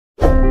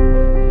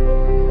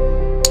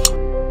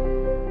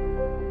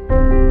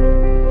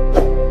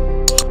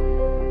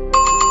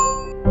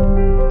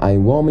I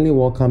warmly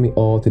welcome you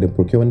all to the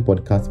Procurement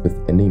Podcast with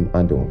Anim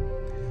Addo.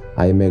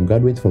 I am a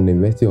graduate from the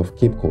University of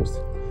Cape Coast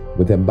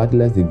with a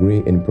bachelor's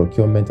degree in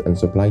Procurement and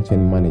Supply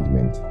Chain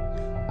Management.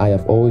 I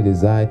have always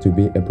desired to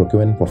be a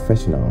procurement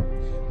professional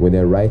with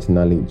the right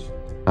knowledge,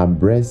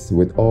 abreast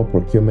with all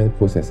procurement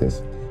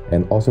processes,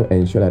 and also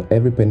ensure that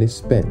every penny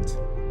spent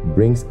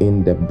brings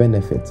in the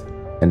benefit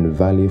and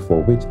value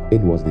for which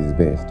it was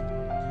disbursed.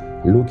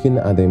 Looking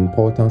at the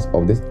importance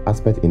of this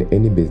aspect in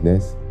any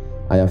business,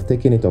 I have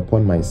taken it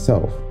upon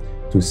myself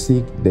to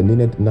seek the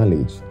needed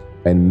knowledge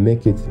and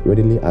make it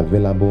readily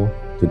available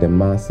to the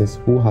masses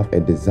who have a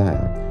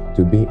desire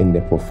to be in the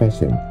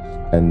profession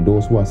and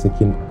those who are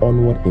seeking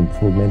onward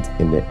improvement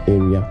in the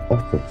area of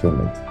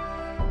procurement.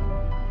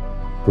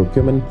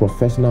 Procurement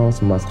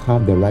professionals must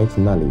have the right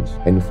knowledge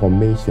and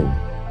information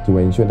to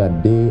ensure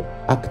that they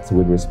act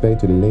with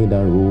respect to the laid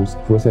down rules,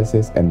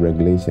 processes, and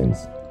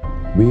regulations.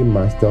 We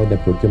must tell the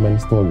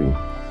procurement story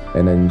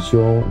and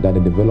ensure that the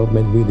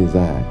development we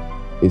desire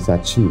is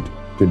achieved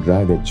to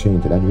drive the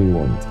change that we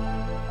want.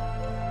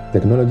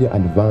 Technology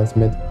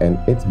advancement and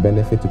its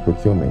benefit to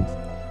procurement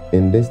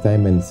in this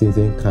time and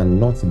season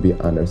cannot be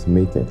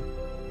underestimated.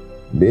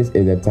 This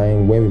is a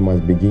time where we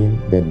must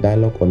begin the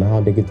dialogue on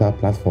how digital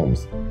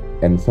platforms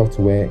and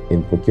software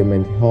in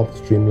procurement help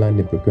streamline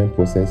the procurement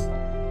process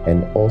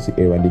and also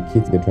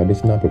eradicate the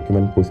traditional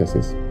procurement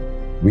processes.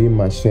 We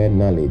must share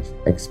knowledge,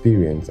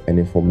 experience, and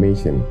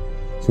information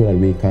so that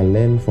we can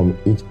learn from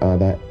each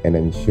other and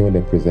ensure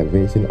the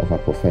preservation of our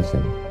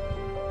profession.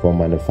 From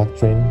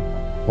manufacturing,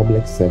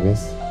 public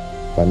service,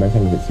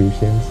 financial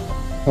institutions,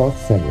 health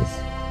service,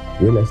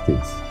 real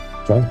estate,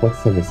 transport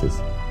services,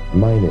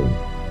 mining,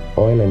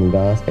 oil and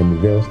gas, and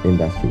various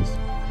industries,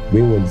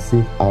 we would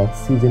seek out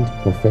seasoned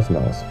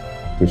professionals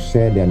to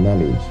share their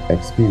knowledge,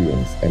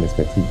 experience, and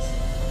expertise.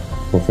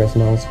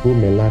 Professionals who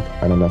may lack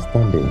an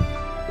understanding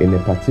in a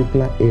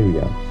particular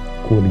area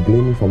could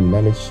glean from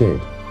knowledge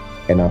shared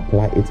and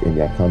apply it in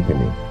their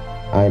company.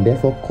 I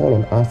therefore call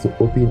on us to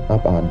open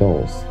up our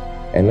doors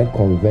and let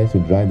converse to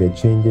drive the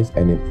changes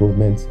and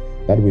improvements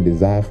that we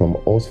desire from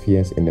all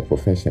spheres in the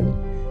profession.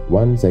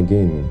 Once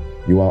again,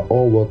 you are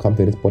all welcome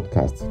to this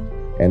podcast,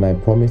 and I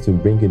promise to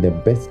bring you the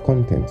best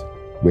content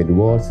with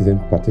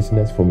world-seasoned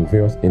practitioners from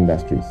various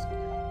industries.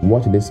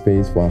 Watch this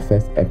space for our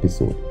first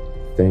episode.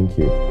 Thank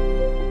you.